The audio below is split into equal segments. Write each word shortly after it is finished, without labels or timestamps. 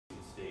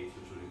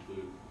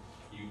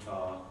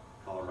Utah,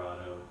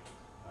 Colorado,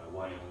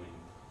 Wyoming,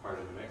 part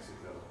of New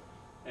Mexico.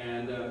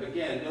 And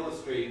again,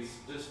 illustrates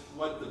just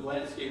what the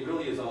landscape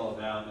really is all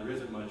about. There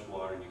isn't much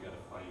water, you've got to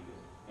find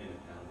it and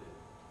pound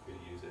it to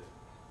use it.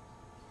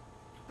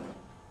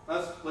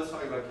 Let's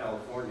talk about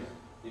California.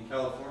 In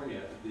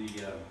California,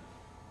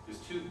 there's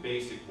two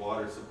basic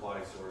water supply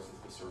sources,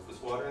 the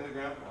surface water and the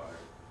groundwater.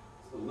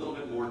 A little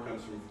bit more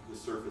comes from the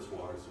surface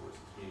water sources,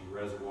 being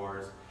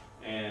reservoirs,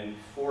 and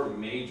four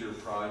major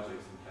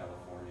projects in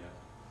California,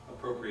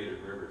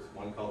 appropriated rivers.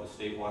 One called the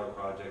State Water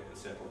Project, the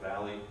Central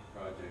Valley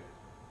Project,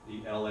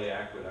 the LA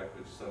Aqueduct,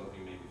 which some of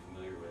you may be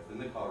familiar with,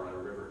 and the Colorado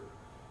River.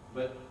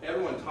 But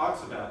everyone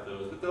talks about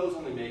those, but those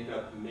only make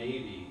up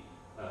maybe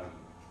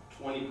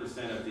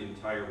 20% of the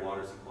entire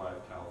water supply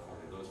of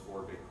California, those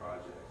four big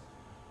projects.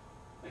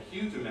 A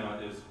huge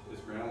amount is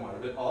groundwater,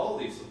 but all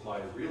of these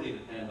supplies really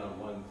depend on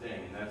one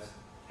thing, and that's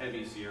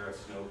heavy Sierra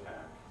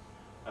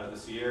snowpack. The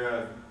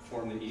Sierra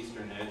form the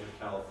eastern edge of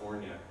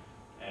California,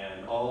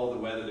 and all the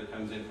weather that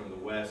comes in from the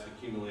west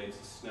accumulates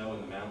the snow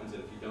in the mountains,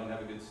 and if you don't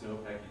have a good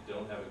snowpack, you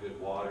don't have a good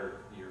water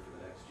year for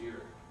the next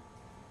year.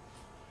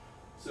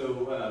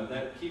 So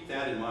keep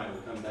that in mind,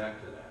 we'll come back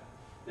to that.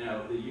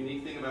 Now, the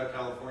unique thing about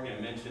California,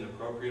 I mentioned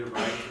appropriative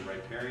rights and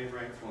riparian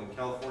rights. Well, in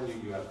California,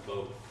 you have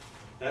both.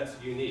 That's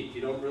unique.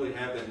 You don't really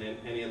have that in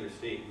any other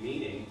state,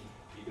 meaning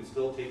you can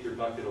still take your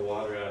bucket of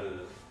water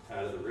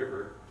out of the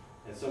river,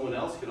 and someone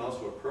else can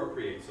also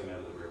appropriate some out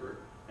of the river,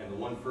 and the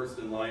one first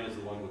in line is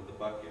the one with the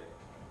bucket.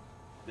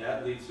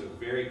 That leads to a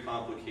very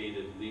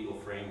complicated legal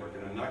framework,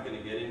 and I'm not going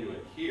to get into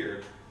it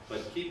here,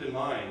 but keep in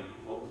mind,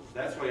 well,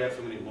 that's why you have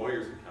so many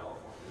lawyers in California.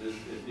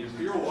 If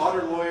you're a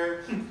water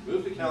lawyer,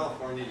 move to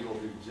California, you'll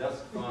do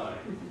just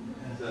fine.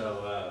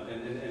 So,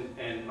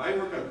 and I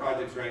work on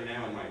projects right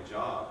now in my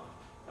job,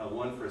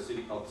 one for a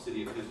city called the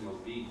City of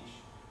Pismo Beach,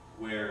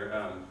 where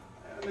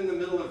I'm in the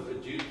middle of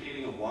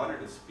adjudicating a water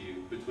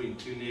dispute between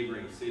two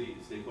neighboring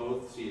cities. They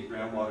both see a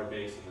groundwater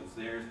basin that's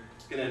theirs.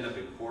 It's going to end up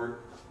in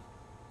court.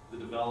 The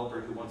developer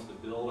who wants to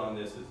build on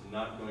this is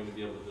not going to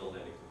be able to build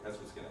anything. That's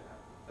what's going to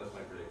happen. That's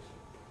my prediction.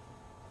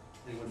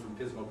 Anyone from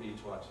Pismo Beach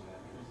watching that?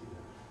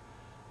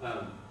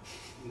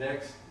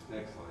 Next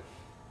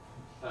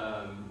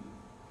slide.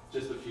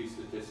 Just a few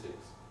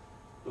statistics.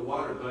 The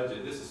water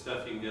budget, this is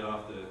stuff you can get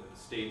off the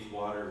state's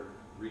Department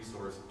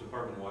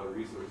of Water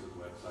Resources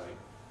website.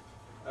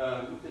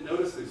 And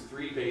notice there's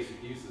three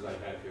basic uses I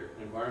have here: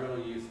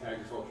 environmental use,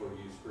 agricultural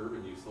use,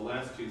 urban use. The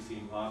last two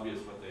seem obvious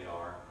what they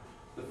are.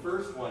 The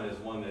first one is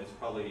one that's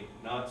probably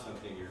not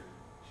something you're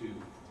too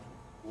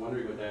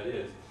wondering what that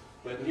is,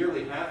 but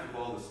nearly half of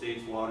all the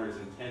state's water is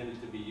intended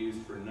to be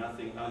used for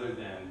nothing other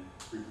than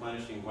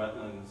replenishing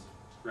wetlands,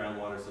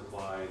 groundwater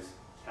supplies,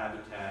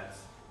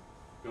 habitats,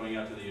 going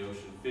out to the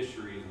ocean,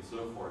 fisheries, and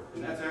so forth.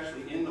 And that's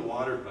actually in the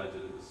water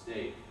budget of the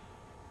state.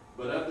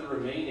 But of the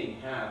remaining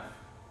half,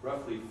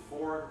 roughly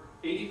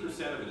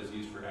 80% of it is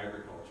used for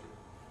agriculture.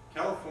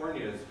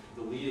 California is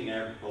the leading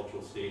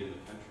agricultural state in the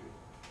country.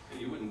 And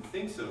you wouldn't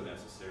think so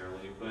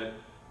necessarily, but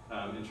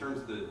in terms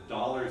of the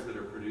dollars that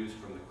are produced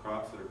from the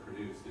crops that are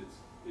produced,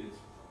 it's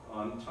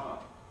on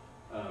top.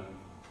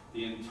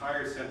 The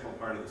entire central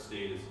part of the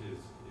state is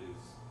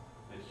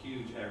a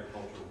huge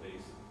agricultural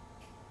basin.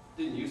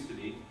 Didn't used to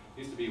be.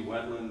 It used to be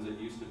wetlands, it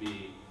used to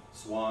be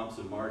swamps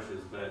and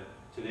marshes, but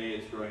today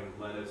it's growing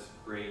lettuce,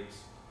 grapes,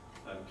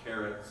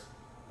 carrots,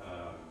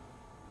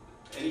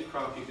 any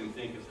crop you can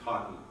think of.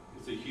 Cotton.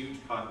 It's a huge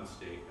cotton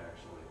state,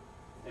 actually.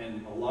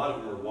 And a lot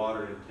of them are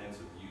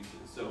water-intensive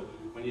uses. So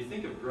when you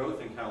think of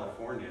growth in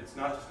California, it's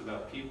not just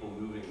about people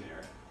moving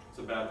there. It's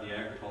about the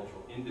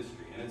agricultural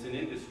industry, and it's an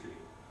industry,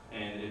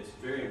 and it's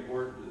very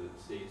important to the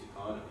state's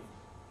economy.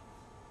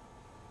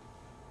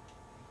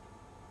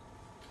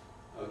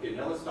 Okay,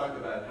 now let's talk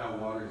about how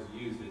water is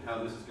used and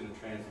how this is going to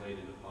translate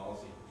into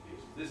policy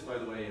implications. This, by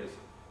the way, is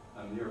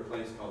near a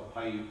place called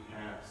Paiute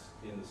Pass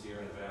in the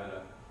Sierra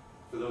Nevada.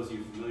 For those of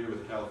you familiar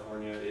with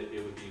California,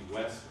 it would be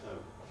west of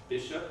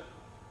Bishop,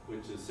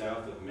 which is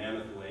south of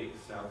Mammoth Lake,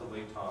 south of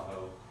Lake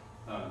Tahoe.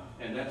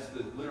 And that's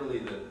literally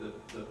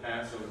the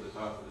pass over the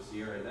top of the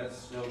Sierra, and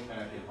that's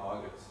snowpack in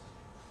August.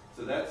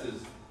 So that's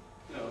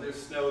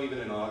there's snow even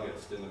in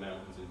August in the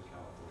mountains in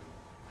California.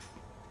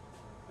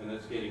 And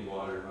that's getting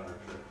water on our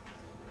trip.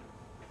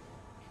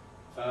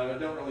 I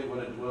don't really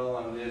want to dwell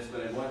on this,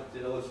 but I want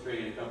to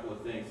illustrate a couple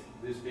of things.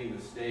 This being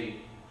the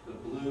state, the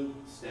blue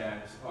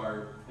stacks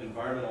are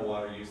environmental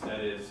water use, that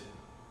is,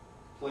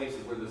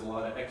 places where there's a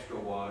lot of extra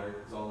water.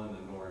 It's all in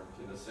the north.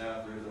 In the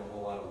south, there isn't a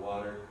whole lot of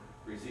water.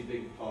 Where you see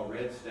big, tall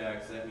red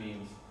stacks, that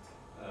means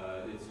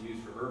it's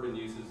used for urban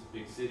uses,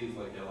 big cities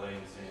like LA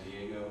and San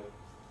Diego,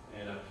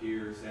 and up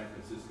here, San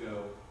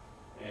Francisco.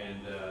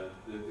 And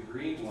the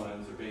green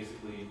ones are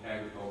basically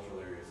agricultural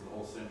areas. The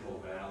whole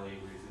Central Valley,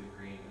 where you see the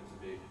green, it's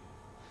a big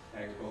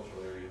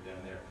agricultural area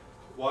down there.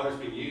 Water's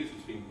being used,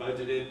 it's being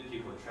budgeted,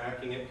 people are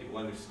tracking it, people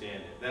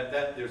understand it.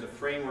 There's a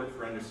framework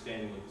for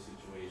understanding what the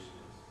situation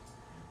is.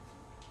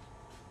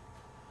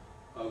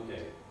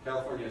 Okay,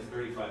 California has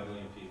 35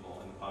 million people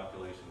and the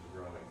population is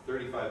growing.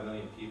 35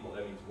 million people,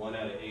 that means 1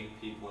 out of 8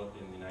 people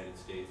in the United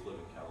United States live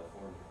in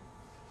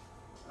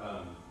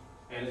California.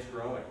 And it's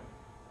growing,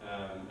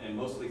 and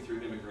mostly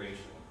through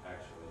immigration,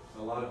 actually.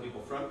 A lot of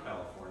people from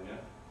California,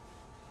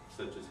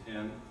 such as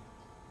him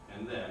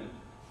and them,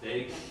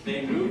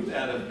 they moved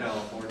out of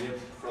California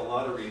for a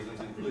lot of reasons,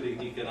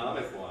 including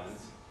economic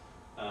ones.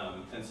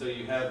 And so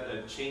you have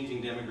a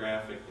changing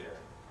demographic there.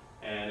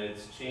 And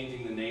it's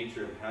changing the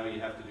nature of how you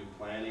have to do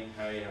planning,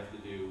 how you have to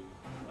do,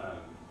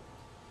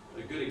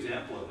 a good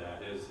example of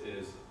that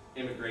is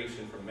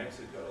immigration from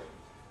Mexico.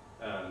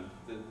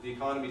 The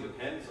economy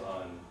depends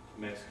on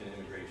Mexican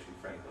immigration,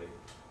 frankly,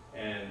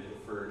 and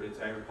for its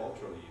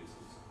agricultural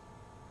uses.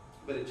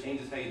 But it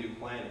changes how you do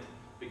planning,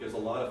 because a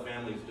lot of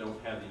families don't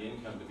have the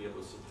income to be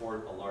able to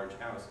support a large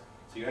house.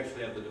 So you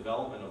actually have the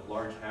development of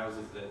large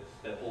houses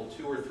that hold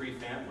 2 or 3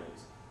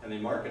 families, and they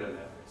market them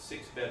that way.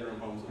 6-bedroom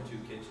homes with 2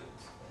 kitchens.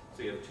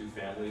 So you have 2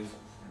 families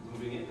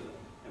moving into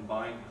them and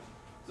buying them.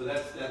 So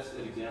that's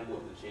an example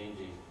of the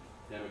changing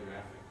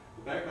demographic.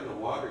 But back on the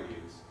water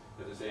use,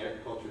 as I say,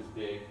 agriculture is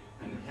big,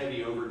 and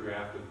heavy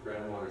overdraft of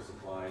groundwater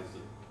supplies is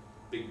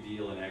a big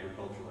deal in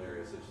agricultural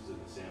areas, such as in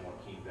the San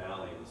Joaquin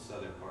Valley in the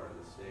southern part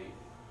of the state.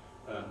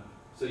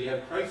 So you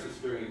have crisis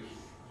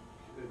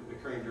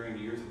occurring during the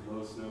years of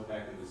low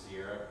snowpack in the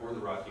Sierra or the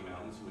Rocky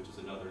Mountains, which is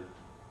another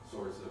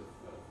source of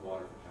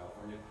water from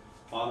California.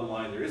 Bottom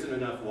line, there isn't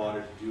enough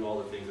water to do all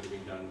the things that are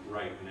being done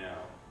right now.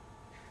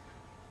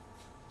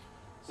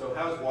 So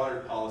how's water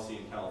policy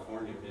in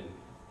California been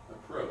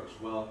approached?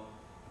 Well,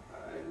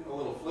 I'm a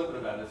little flippant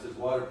about it. It says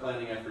water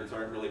planning efforts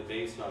aren't really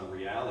based on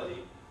reality.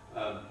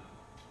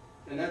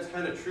 And that's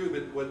kind of true,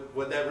 but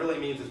what that really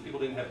means is people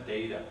didn't have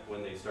data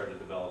when they started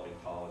developing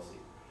policy.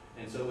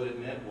 And so what it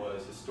meant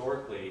was,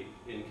 historically,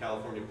 in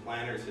California,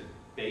 planners had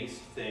based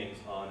things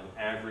on an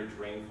average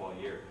rainfall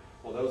year.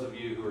 Well, those of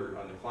you who are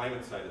on the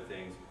climate side of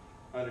things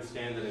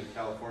understand that in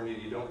California,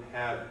 you don't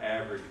have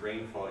average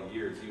rainfall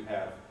years. You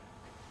have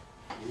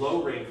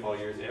low rainfall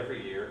years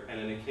every year and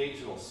an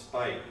occasional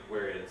spike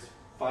where it's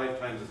 5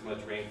 times as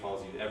much rainfall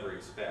as you'd ever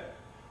expect.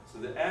 So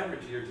the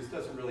average year just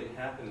doesn't really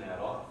happen that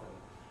often.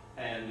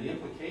 And the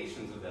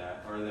implications of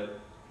that are that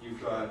you've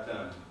got,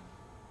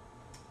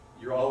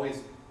 you're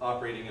always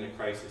operating in a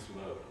crisis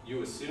mode.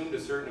 You assumed a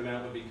certain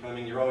amount would be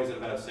coming, you're always at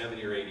about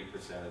 70 or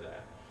 80% of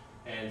that.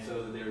 And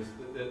so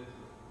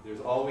there's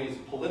always,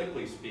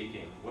 politically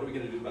speaking, what are we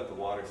going to do about the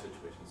water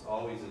situation? It's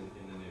always in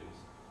the news.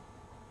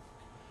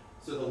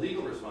 So the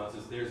legal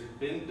responses, there's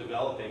been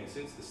developing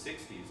since the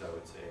 60s, I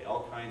would say,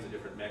 all kinds of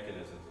different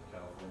mechanisms in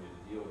California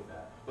to deal with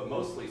that, but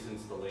mostly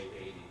since the late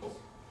 80s.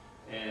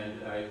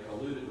 And I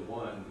alluded to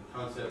one, the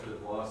concept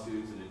of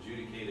lawsuits and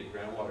adjudicated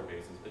groundwater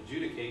basins.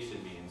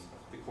 Adjudication means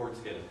the courts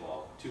get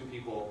involved. 2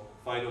 people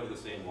fight over the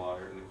same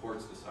water, and the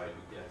courts decide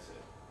who gets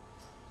it.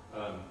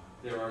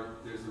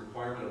 There's the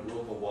requirement of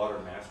local water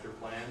master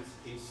plans.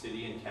 Each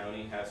city and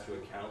county has to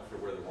account for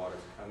where the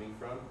water's coming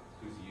from,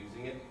 who's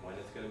using it, when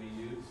it's going to be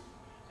used,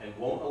 and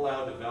won't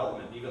allow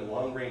development, even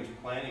long-range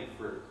planning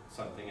for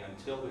something,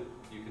 until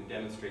you can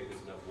demonstrate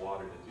there's enough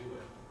water to do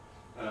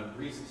it.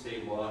 Recent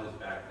state law has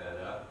backed that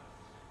up.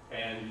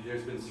 And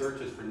there's been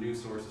searches for new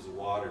sources of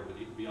water, but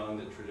beyond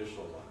the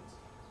traditional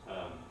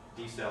ones.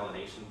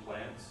 Desalination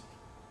plants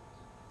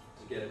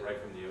to get it right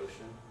from the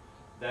ocean.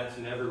 That's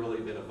never really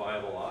been a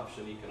viable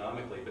option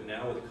economically, but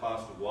now with the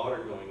cost of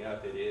water going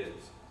up, it is.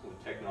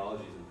 With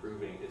technologies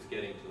improving, it's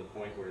getting to the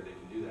point where they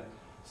can do that.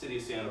 City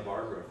of Santa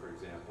Barbara, for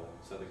example,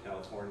 Southern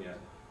California,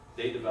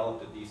 they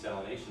developed a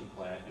desalination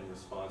plant in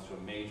response to a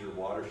major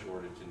water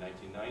shortage in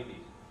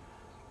 1990.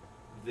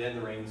 Then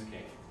the rains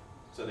came,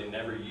 so they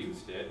never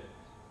used it.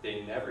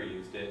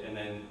 And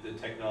then the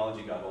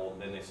technology got old,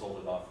 and then they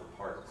sold it off for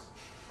parts.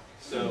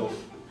 So,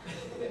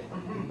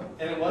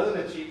 and it wasn't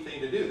a cheap thing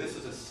to do. This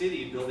is a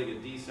city building a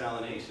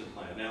desalination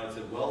plant. Now it's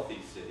a wealthy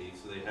city,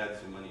 so they had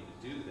some money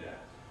to do that.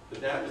 But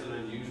that was an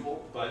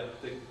unusual,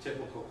 but the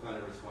typical kind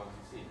of response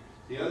you see.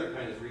 The other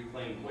kind is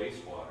reclaimed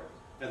wastewater.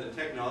 Now the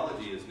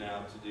technology is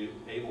now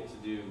able to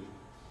do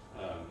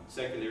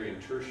secondary and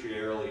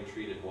tertiarily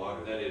treated water.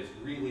 That is,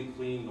 really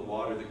clean the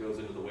water that goes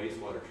into the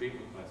wastewater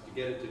treatment plants to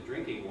get it to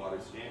drinking water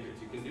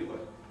standards. You can do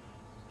it.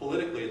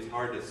 Politically, it's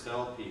hard to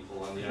sell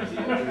people on the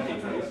idea of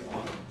drinking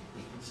wastewater.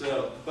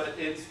 So, but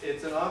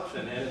it's an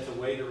option, and it's a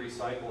way to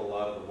recycle a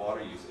lot of the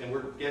water use. And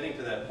we're getting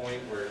to that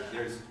point where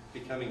there's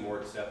becoming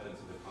more acceptance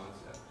of the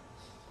concept.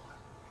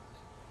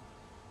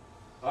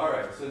 All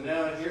right, so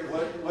now here,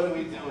 what are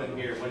we doing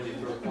here when you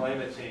throw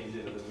climate change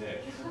into the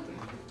mix?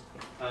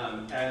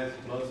 As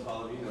most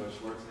all of you know,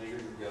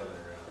 Schwarzenegger's the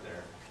governor out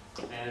there.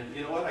 And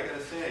you know what, I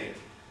gotta say,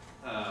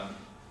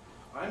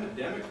 I'm a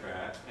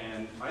Democrat,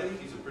 and I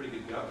think he's a pretty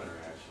good governor,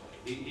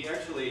 actually. He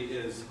actually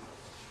is,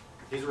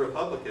 he's a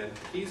Republican.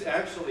 He's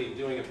actually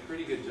doing a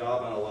pretty good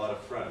job on a lot of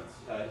fronts.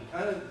 He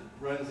kind of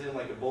runs in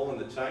like a bull in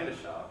the china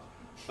shop,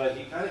 but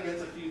he kind of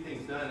gets a few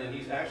things done, and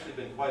he's actually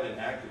been quite an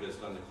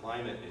activist on the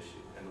climate issue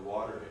and the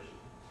water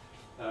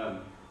issue.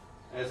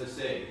 As I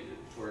say,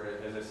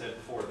 as I said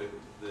before,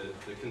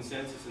 the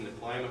consensus in the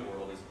climate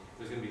world is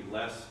there's going to be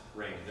less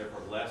rain,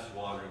 therefore less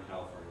water in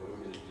California. What are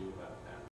we going to do